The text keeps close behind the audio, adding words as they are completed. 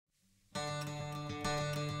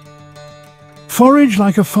Forage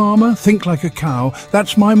like a farmer, think like a cow.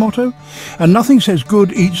 That's my motto. And nothing says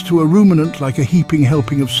good eats to a ruminant like a heaping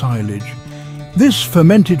helping of silage. This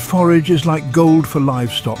fermented forage is like gold for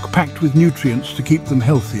livestock, packed with nutrients to keep them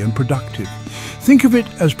healthy and productive. Think of it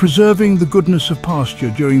as preserving the goodness of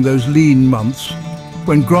pasture during those lean months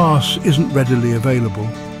when grass isn't readily available.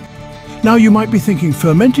 Now you might be thinking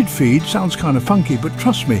fermented feed sounds kind of funky, but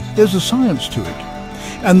trust me, there's a science to it.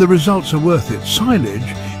 And the results are worth it.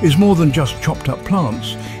 Silage is more than just chopped up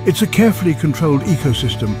plants. It's a carefully controlled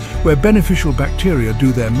ecosystem where beneficial bacteria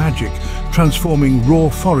do their magic, transforming raw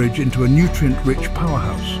forage into a nutrient-rich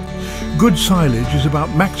powerhouse. Good silage is about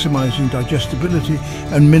maximizing digestibility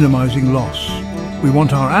and minimizing loss. We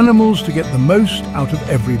want our animals to get the most out of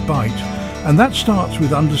every bite, and that starts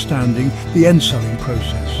with understanding the ensilage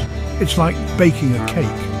process. It's like baking a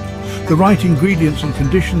cake. The right ingredients and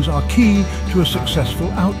conditions are key to a successful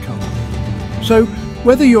outcome. So,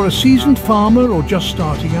 whether you're a seasoned farmer or just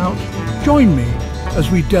starting out, join me as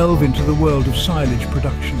we delve into the world of silage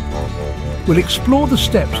production. We'll explore the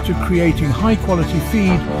steps to creating high-quality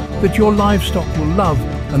feed that your livestock will love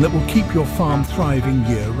and that will keep your farm thriving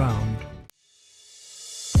year-round.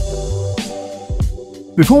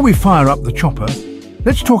 Before we fire up the chopper,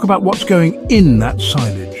 let's talk about what's going in that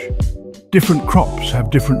silage. Different crops have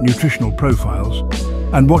different nutritional profiles,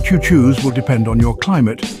 and what you choose will depend on your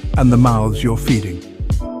climate and the mouths you're feeding.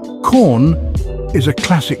 Corn is a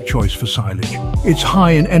classic choice for silage. It's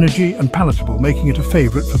high in energy and palatable, making it a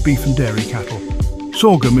favourite for beef and dairy cattle.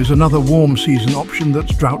 Sorghum is another warm season option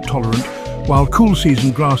that's drought tolerant, while cool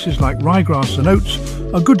season grasses like ryegrass and oats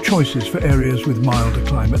are good choices for areas with milder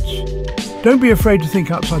climates. Don't be afraid to think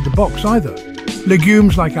outside the box either.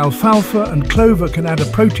 Legumes like alfalfa and clover can add a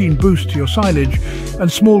protein boost to your silage,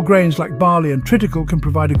 and small grains like barley and triticale can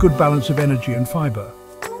provide a good balance of energy and fibre.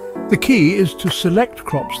 The key is to select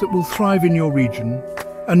crops that will thrive in your region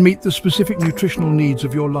and meet the specific nutritional needs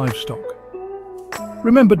of your livestock.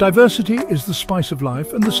 Remember, diversity is the spice of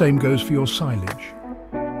life, and the same goes for your silage.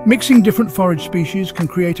 Mixing different forage species can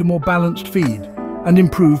create a more balanced feed and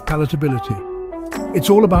improve palatability. It's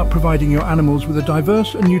all about providing your animals with a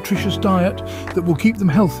diverse and nutritious diet that will keep them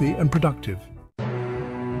healthy and productive.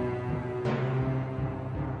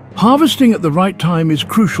 Harvesting at the right time is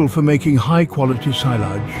crucial for making high-quality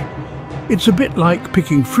silage. It's a bit like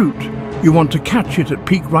picking fruit. You want to catch it at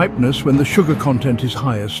peak ripeness when the sugar content is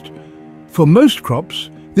highest. For most crops,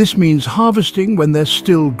 this means harvesting when they're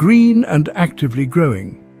still green and actively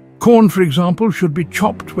growing. Corn, for example, should be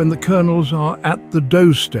chopped when the kernels are at the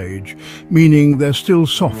dough stage, meaning they're still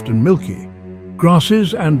soft and milky.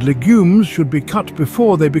 Grasses and legumes should be cut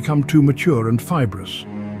before they become too mature and fibrous.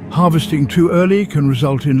 Harvesting too early can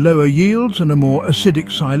result in lower yields and a more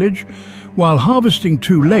acidic silage, while harvesting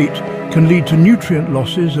too late can lead to nutrient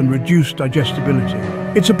losses and reduced digestibility.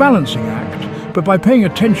 It's a balancing act, but by paying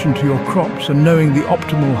attention to your crops and knowing the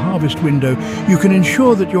optimal harvest window, you can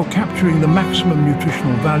ensure that you're capturing the maximum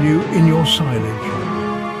nutritional value in your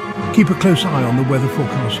silage. Keep a close eye on the weather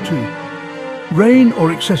forecast too. Rain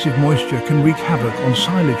or excessive moisture can wreak havoc on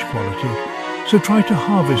silage quality, so try to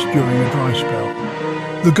harvest during a dry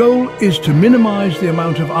spell. The goal is to minimize the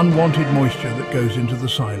amount of unwanted moisture that goes into the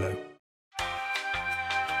silo.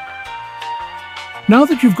 Now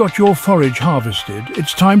that you've got your forage harvested,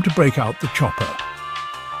 it's time to break out the chopper.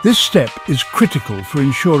 This step is critical for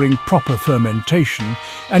ensuring proper fermentation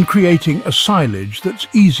and creating a silage that's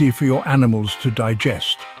easy for your animals to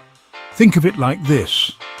digest. Think of it like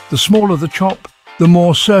this. The smaller the chop, the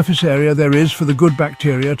more surface area there is for the good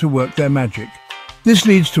bacteria to work their magic. This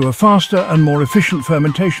leads to a faster and more efficient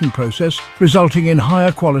fermentation process, resulting in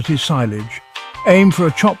higher quality silage. Aim for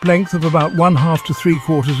a chop length of about 1/2 to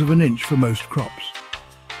 3/4 of an inch for most crops.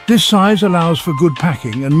 This size allows for good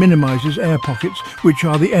packing and minimises air pockets, which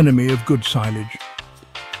are the enemy of good silage.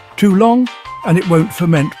 Too long, and it won't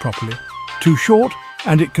ferment properly. Too short,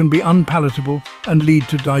 and it can be unpalatable and lead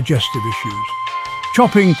to digestive issues.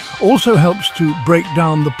 Chopping also helps to break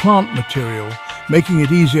down the plant material, making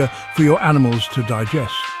it easier for your animals to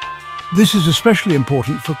digest. This is especially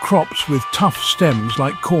important for crops with tough stems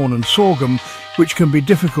like corn and sorghum, which can be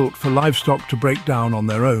difficult for livestock to break down on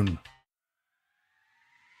their own.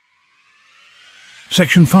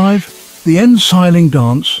 Section 5. The ensiling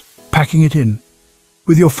dance, packing it in.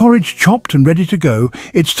 With your forage chopped and ready to go,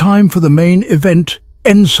 it's time for the main event,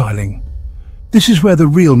 ensiling. This is where the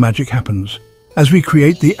real magic happens, as we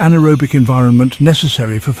create the anaerobic environment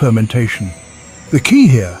necessary for fermentation. The key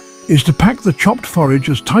here is to pack the chopped forage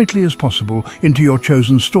as tightly as possible into your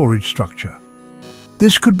chosen storage structure.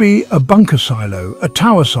 This could be a bunker silo, a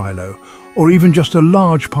tower silo, or even just a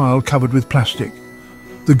large pile covered with plastic.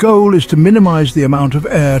 The goal is to minimize the amount of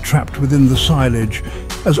air trapped within the silage,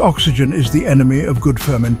 as oxygen is the enemy of good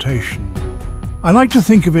fermentation. I like to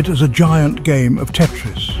think of it as a giant game of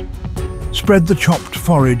Tetris. Spread the chopped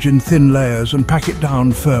forage in thin layers and pack it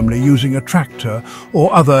down firmly using a tractor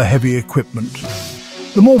or other heavy equipment.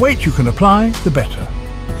 The more weight you can apply, the better.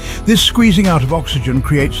 This squeezing out of oxygen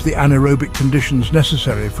creates the anaerobic conditions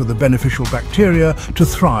necessary for the beneficial bacteria to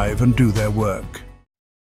thrive and do their work.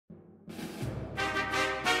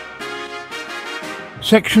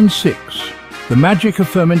 Section 6. The magic of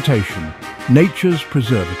fermentation, nature's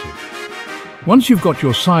preservative. Once you've got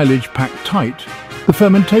your silage packed tight, the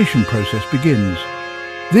fermentation process begins.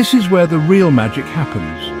 This is where the real magic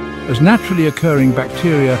happens, as naturally occurring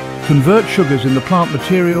bacteria convert sugars in the plant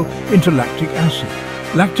material into lactic acid.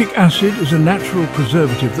 Lactic acid is a natural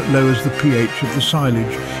preservative that lowers the pH of the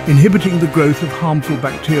silage, inhibiting the growth of harmful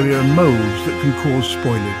bacteria and molds that can cause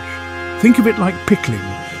spoilage. Think of it like pickling.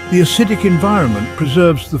 The acidic environment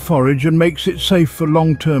preserves the forage and makes it safe for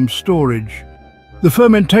long-term storage. The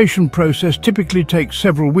fermentation process typically takes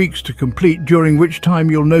several weeks to complete, during which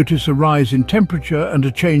time you'll notice a rise in temperature and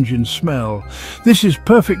a change in smell. This is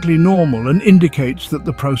perfectly normal and indicates that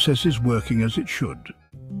the process is working as it should.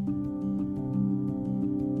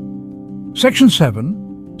 Section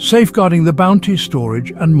 7. Safeguarding the bounty,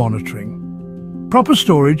 storage and monitoring. Proper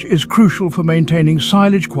storage is crucial for maintaining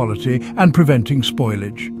silage quality and preventing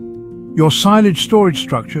spoilage. Your silage storage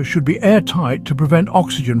structure should be airtight to prevent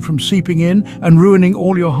oxygen from seeping in and ruining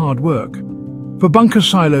all your hard work. For bunker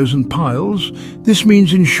silos and piles, this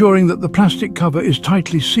means ensuring that the plastic cover is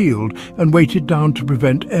tightly sealed and weighted down to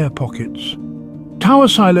prevent air pockets. Tower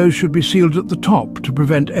silos should be sealed at the top to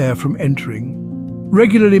prevent air from entering.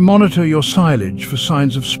 Regularly monitor your silage for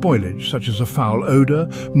signs of spoilage, such as a foul odor,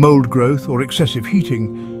 mold growth, or excessive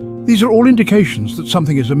heating. These are all indications that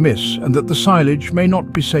something is amiss and that the silage may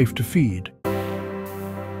not be safe to feed.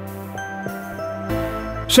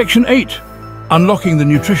 Section 8. Unlocking the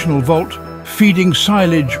nutritional vault, feeding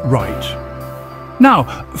silage right. Now,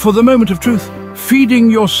 for the moment of truth,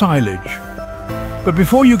 feeding your silage. But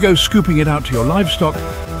before you go scooping it out to your livestock,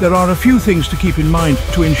 there are a few things to keep in mind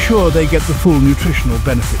to ensure they get the full nutritional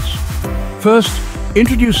benefits. First,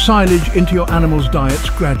 introduce silage into your animals'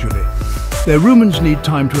 diets gradually. Their rumens need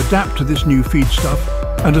time to adapt to this new feedstuff,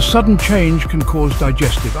 and a sudden change can cause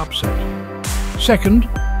digestive upset. Second,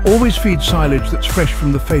 always feed silage that's fresh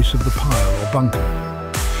from the face of the pile or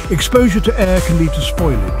bunker. Exposure to air can lead to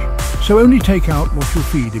spoilage, so only take out what you'll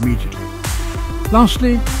feed immediately.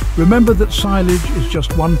 Lastly, remember that silage is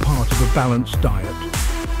just one part of a balanced diet.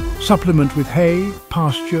 Supplement with hay,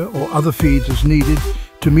 pasture or other feeds as needed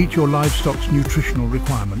to meet your livestock's nutritional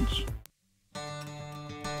requirements.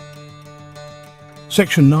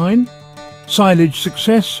 Section 9. Silage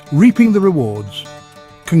Success, reaping the rewards.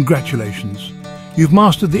 Congratulations, you've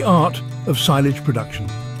mastered the art of silage production.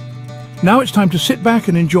 Now it's time to sit back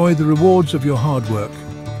and enjoy the rewards of your hard work.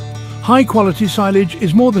 High-quality silage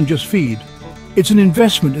is more than just feed. It's an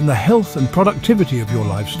investment in the health and productivity of your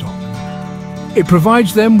livestock. It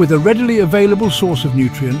provides them with a readily available source of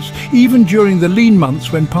nutrients, even during the lean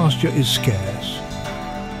months when pasture is scarce.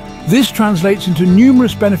 This translates into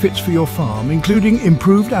numerous benefits for your farm, including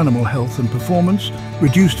improved animal health and performance,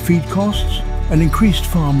 reduced feed costs, and increased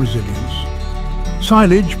farm resilience.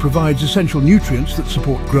 Silage provides essential nutrients that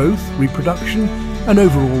support growth, reproduction, and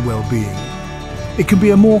overall well-being. It can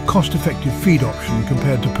be a more cost-effective feed option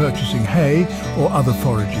compared to purchasing hay or other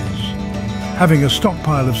forages. Having a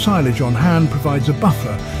stockpile of silage on hand provides a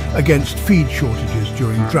buffer against feed shortages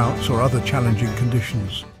during droughts or other challenging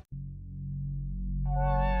conditions.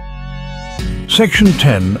 Section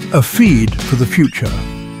 10. A feed for the future.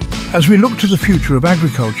 As we look to the future of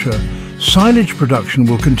agriculture, silage production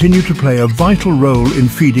will continue to play a vital role in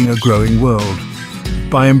feeding a growing world.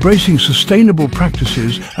 By embracing sustainable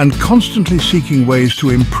practices and constantly seeking ways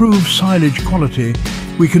to improve silage quality,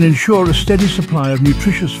 we can ensure a steady supply of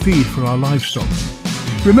nutritious feed for our livestock.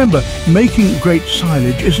 Remember, making great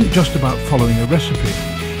silage isn't just about following a recipe.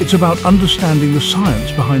 It's about understanding the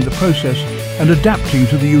science behind the process and adapting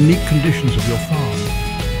to the unique conditions of your farm.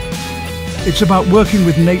 It's about working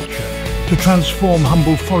with nature to transform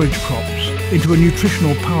humble forage crops into a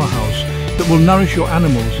nutritional powerhouse that will nourish your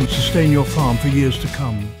animals and sustain your farm for years to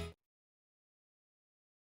come.